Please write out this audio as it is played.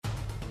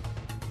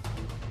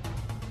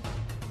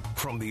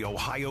From the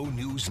Ohio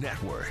News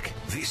Network,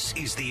 this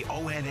is the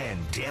ONN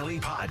Daily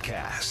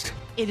Podcast.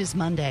 It is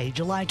Monday,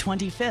 July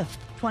 25th,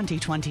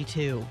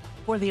 2022.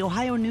 For the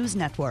Ohio News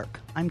Network,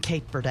 I'm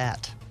Kate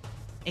Burdett.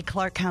 A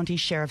Clark County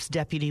Sheriff's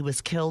deputy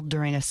was killed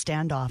during a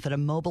standoff at a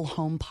mobile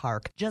home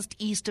park just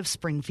east of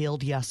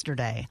Springfield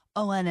yesterday.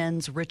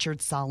 ONN's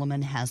Richard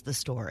Solomon has the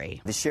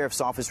story. The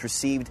sheriff's office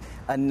received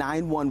a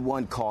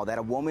 911 call that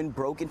a woman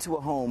broke into a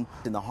home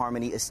in the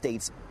Harmony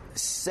Estates.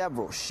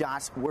 Several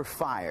shots were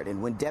fired,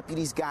 and when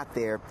deputies got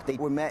there, they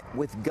were met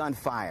with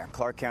gunfire.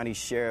 Clark County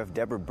Sheriff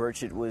Deborah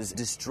Burchett was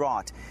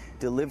distraught,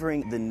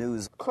 delivering the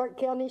news. Clark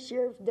County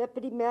Sheriff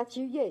Deputy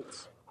Matthew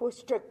Yates was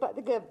struck by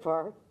the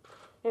gunfire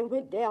and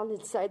went down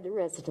inside the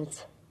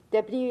residence.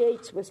 Deputy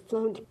Yates was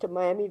flown to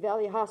Miami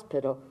Valley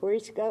Hospital, where he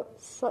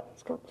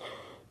succumbed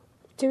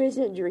to his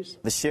injuries.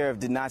 The sheriff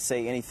did not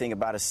say anything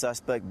about a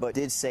suspect, but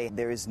did say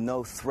there is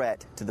no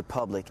threat to the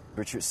public.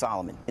 Richard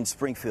Solomon in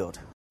Springfield.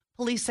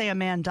 Police say a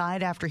man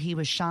died after he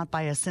was shot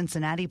by a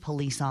Cincinnati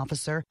police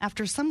officer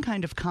after some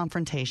kind of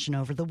confrontation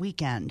over the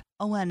weekend.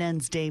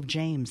 ONN's Dave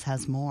James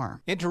has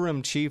more.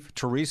 Interim Chief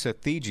Teresa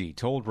Thigi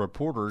told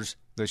reporters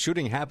the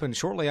shooting happened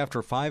shortly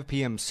after 5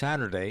 p.m.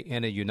 Saturday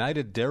in a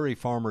United Dairy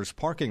Farmers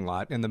parking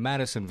lot in the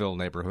Madisonville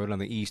neighborhood on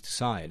the east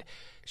side.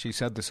 She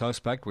said the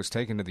suspect was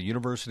taken to the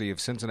University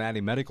of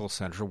Cincinnati Medical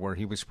Center where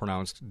he was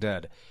pronounced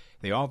dead.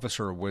 The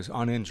officer was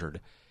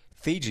uninjured.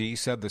 Thigi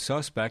said the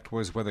suspect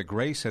was with a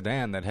gray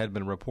sedan that had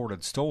been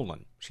reported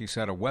stolen. She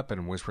said a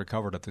weapon was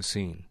recovered at the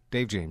scene.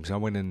 Dave James,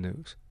 ONN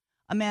News.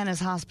 A man is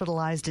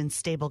hospitalized in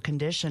stable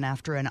condition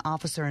after an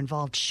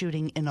officer-involved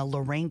shooting in a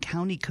Lorain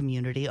County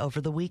community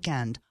over the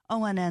weekend.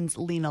 ONN's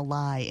Lena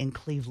Lai in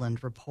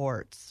Cleveland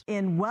reports.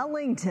 In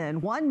Wellington,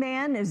 one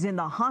man is in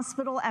the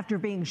hospital after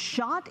being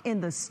shot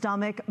in the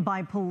stomach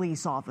by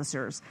police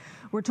officers.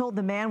 We're told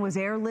the man was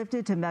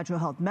airlifted to Metro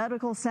Health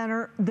Medical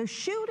Center. The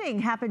shooting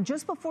happened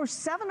just before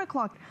 7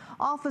 o'clock.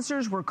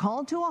 Officers were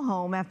called to a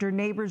home after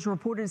neighbors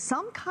reported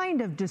some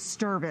kind of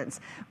disturbance.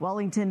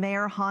 Wellington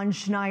Mayor Hans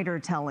Schneider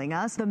telling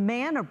us the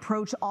man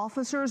approached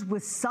officers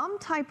with some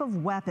type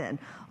of weapon.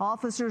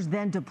 Officers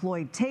then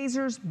deployed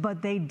tasers,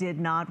 but they did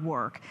not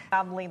work.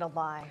 I'm Lena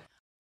Lai.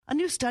 A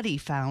new study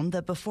found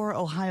that before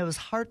Ohio's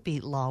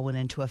heartbeat law went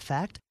into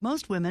effect,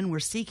 most women were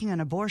seeking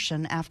an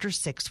abortion after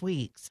 6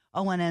 weeks.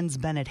 ONN's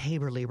Bennett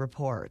Haberly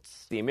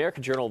reports. The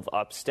American Journal of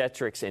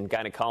Obstetrics and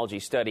Gynecology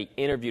study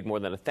interviewed more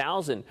than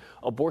 1,000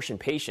 abortion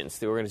patients.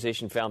 The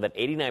organization found that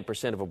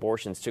 89% of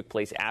abortions took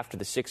place after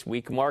the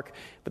 6-week mark,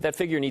 but that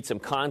figure needs some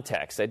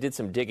context. I did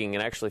some digging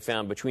and actually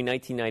found between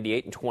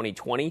 1998 and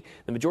 2020,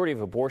 the majority of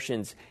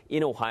abortions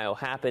in Ohio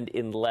happened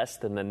in less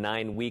than the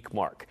 9-week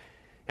mark.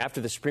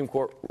 After the Supreme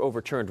Court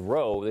overturned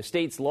Roe, the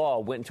state's law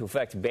went into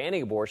effect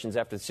banning abortions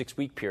after the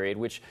 6-week period,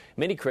 which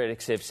many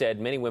critics have said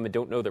many women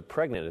don't know they're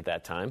pregnant at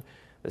that time.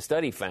 The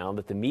study found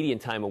that the median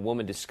time a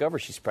woman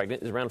discovers she's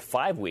pregnant is around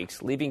 5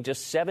 weeks, leaving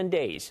just 7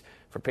 days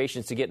for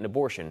patients to get an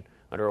abortion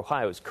under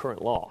Ohio's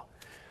current law.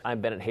 I'm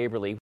Bennett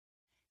Haberly.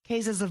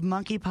 Cases of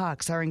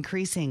monkeypox are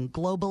increasing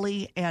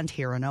globally and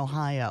here in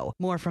Ohio.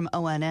 More from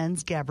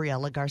ONN's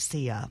Gabriela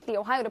Garcia. The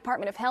Ohio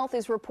Department of Health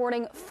is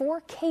reporting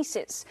 4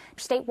 cases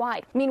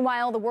statewide.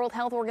 Meanwhile, the World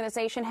Health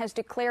Organization has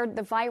declared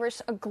the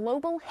virus a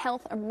global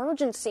health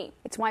emergency.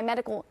 It's why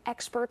medical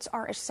experts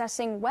are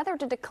assessing whether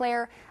to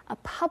declare a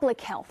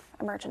public health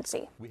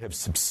emergency. We have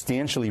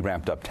substantially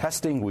ramped up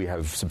testing. We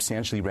have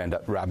substantially ramped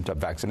up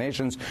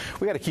vaccinations.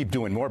 We got to keep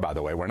doing more, by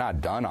the way. We're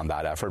not done on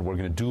that effort. We're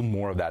going to do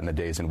more of that in the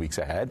days and weeks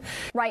ahead.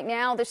 Right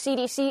now, the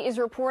CDC is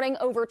reporting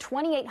over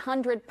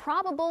 2,800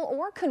 probable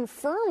or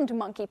confirmed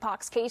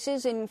monkeypox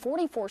cases in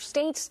 44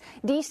 states,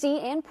 D.C.,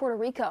 and Puerto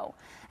Rico.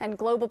 And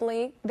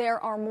globally, there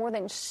are more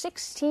than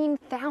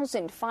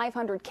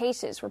 16,500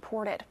 cases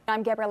reported.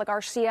 I'm Gabriela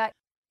Garcia.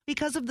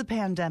 Because of the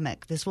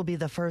pandemic, this will be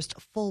the first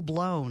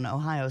full-blown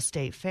Ohio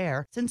State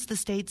Fair since the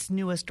state's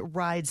newest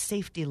ride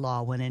safety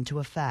law went into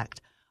effect.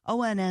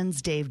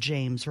 ONN's Dave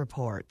James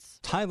reports.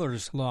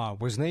 Tyler's Law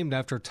was named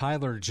after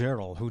Tyler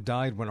Gerald, who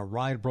died when a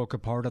ride broke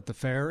apart at the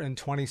fair in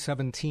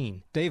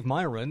 2017. Dave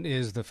Myron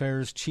is the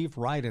fair's chief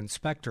ride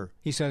inspector.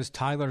 He says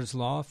Tyler's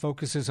Law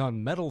focuses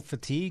on metal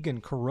fatigue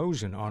and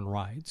corrosion on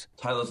rides.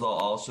 Tyler's Law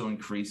also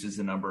increases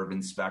the number of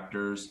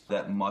inspectors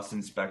that must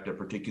inspect a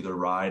particular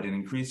ride and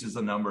increases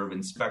the number of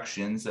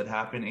inspections that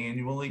happen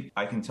annually.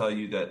 I can tell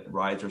you that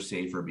rides are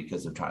safer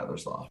because of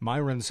Tyler's Law.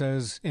 Myron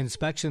says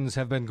inspections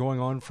have been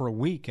going on for a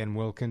week and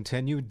will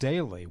continue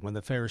daily when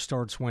the fair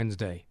starts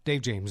Wednesday.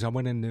 Dave James,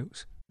 ONN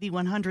News. The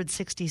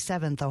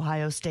 167th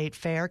Ohio State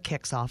Fair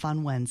kicks off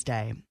on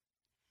Wednesday.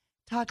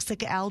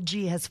 Toxic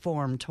algae has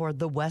formed toward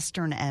the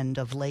western end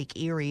of Lake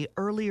Erie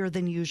earlier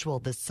than usual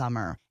this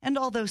summer. And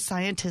although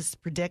scientists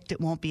predict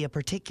it won't be a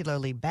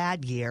particularly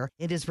bad year,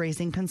 it is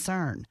raising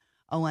concern.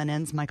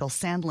 ONN's Michael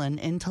Sandlin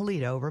in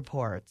Toledo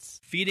reports.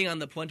 Feeding on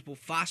the plentiful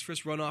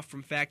phosphorus runoff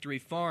from factory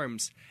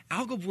farms,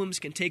 algal blooms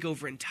can take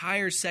over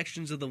entire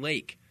sections of the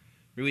lake.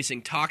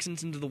 releasing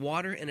toxins into the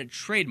water and a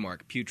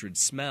trademark putrid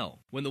smell.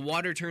 When the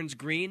water turns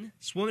green,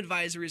 swim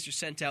advisories are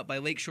sent out by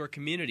lakeshore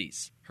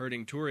communities,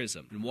 hurting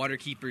tourism. And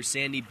waterkeeper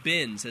Sandy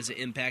Bin says it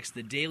impacts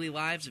the daily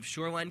lives of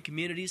shoreline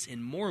communities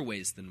in more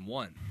ways than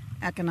one.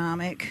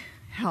 Economic,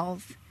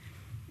 health,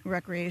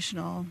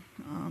 recreational,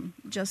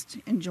 just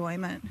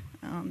enjoyment,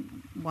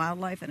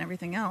 wildlife, and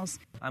everything else.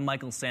 I'm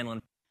Michael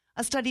Sandlin.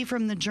 A study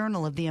from the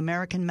Journal of the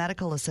American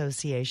Medical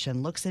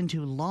Association looks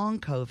into long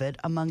COVID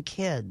among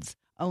kids.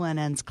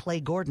 ONN's Clay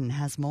Gordon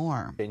has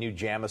more. A new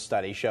JAMA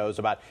study shows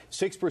about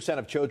 6%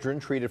 of children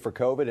treated for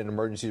COVID in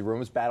emergency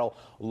rooms battle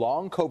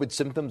long COVID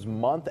symptoms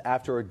month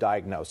after a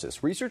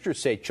diagnosis. Researchers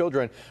say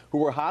children who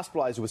were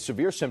hospitalized with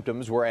severe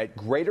symptoms were at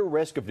greater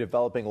risk of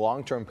developing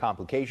long-term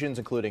complications,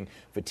 including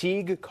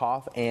fatigue,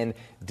 cough, and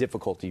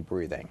difficulty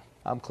breathing.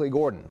 I'm Clay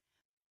Gordon.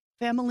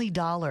 Family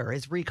Dollar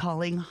is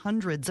recalling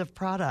hundreds of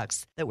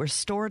products that were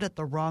stored at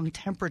the wrong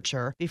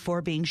temperature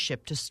before being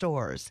shipped to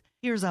stores.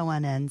 Here's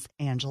ONN's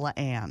Angela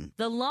Ann.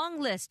 The long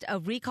list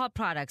of recalled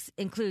products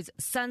includes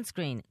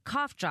sunscreen,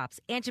 cough drops,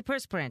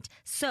 antiperspirant,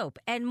 soap,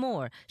 and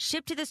more,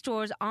 shipped to the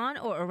stores on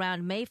or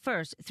around May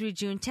 1st through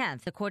June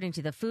 10th, according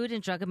to the Food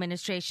and Drug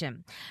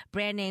Administration.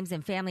 Brand names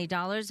in Family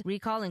Dollar's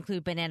recall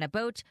include Banana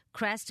Boat,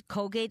 Crest,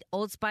 Colgate,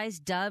 Old Spice,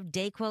 Dove,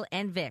 DayQuil,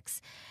 and Vicks.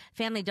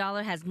 Family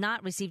Dollar has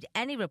not received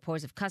any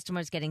reports of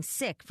customers getting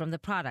sick from the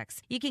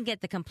products. You can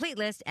get the complete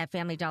list at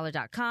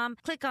FamilyDollar.com.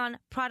 Click on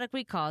Product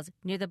Recalls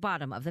near the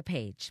bottom of the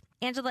page.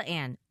 Angela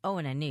Ann,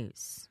 ONN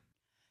News.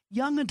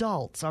 Young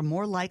adults are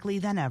more likely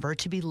than ever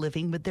to be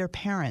living with their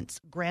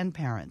parents,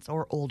 grandparents,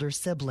 or older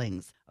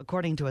siblings,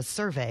 according to a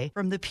survey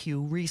from the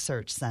Pew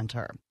Research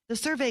Center. The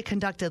survey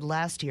conducted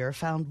last year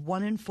found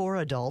 1 in 4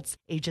 adults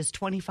ages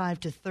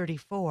 25 to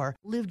 34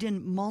 lived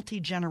in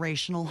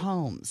multi-generational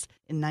homes.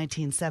 In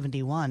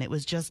 1971, it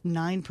was just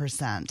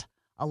 9%.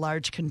 A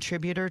large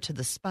contributor to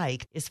the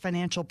spike is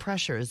financial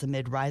pressures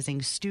amid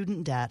rising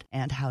student debt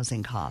and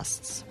housing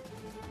costs.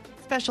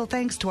 Special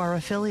thanks to our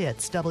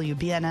affiliates,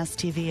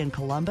 WBNS-TV in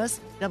Columbus,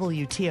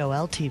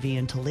 WTOL-TV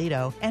in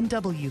Toledo, and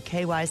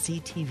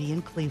WKYC-TV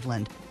in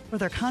Cleveland for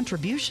their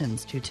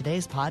contributions to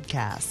today's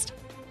podcast.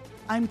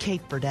 I'm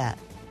Kate Burdett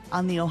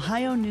on the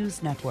Ohio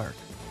News Network.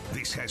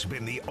 This has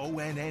been the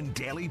ONN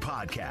Daily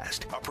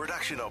Podcast, a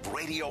production of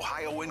Radio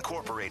Ohio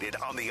Incorporated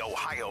on the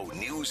Ohio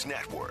News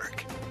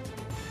Network.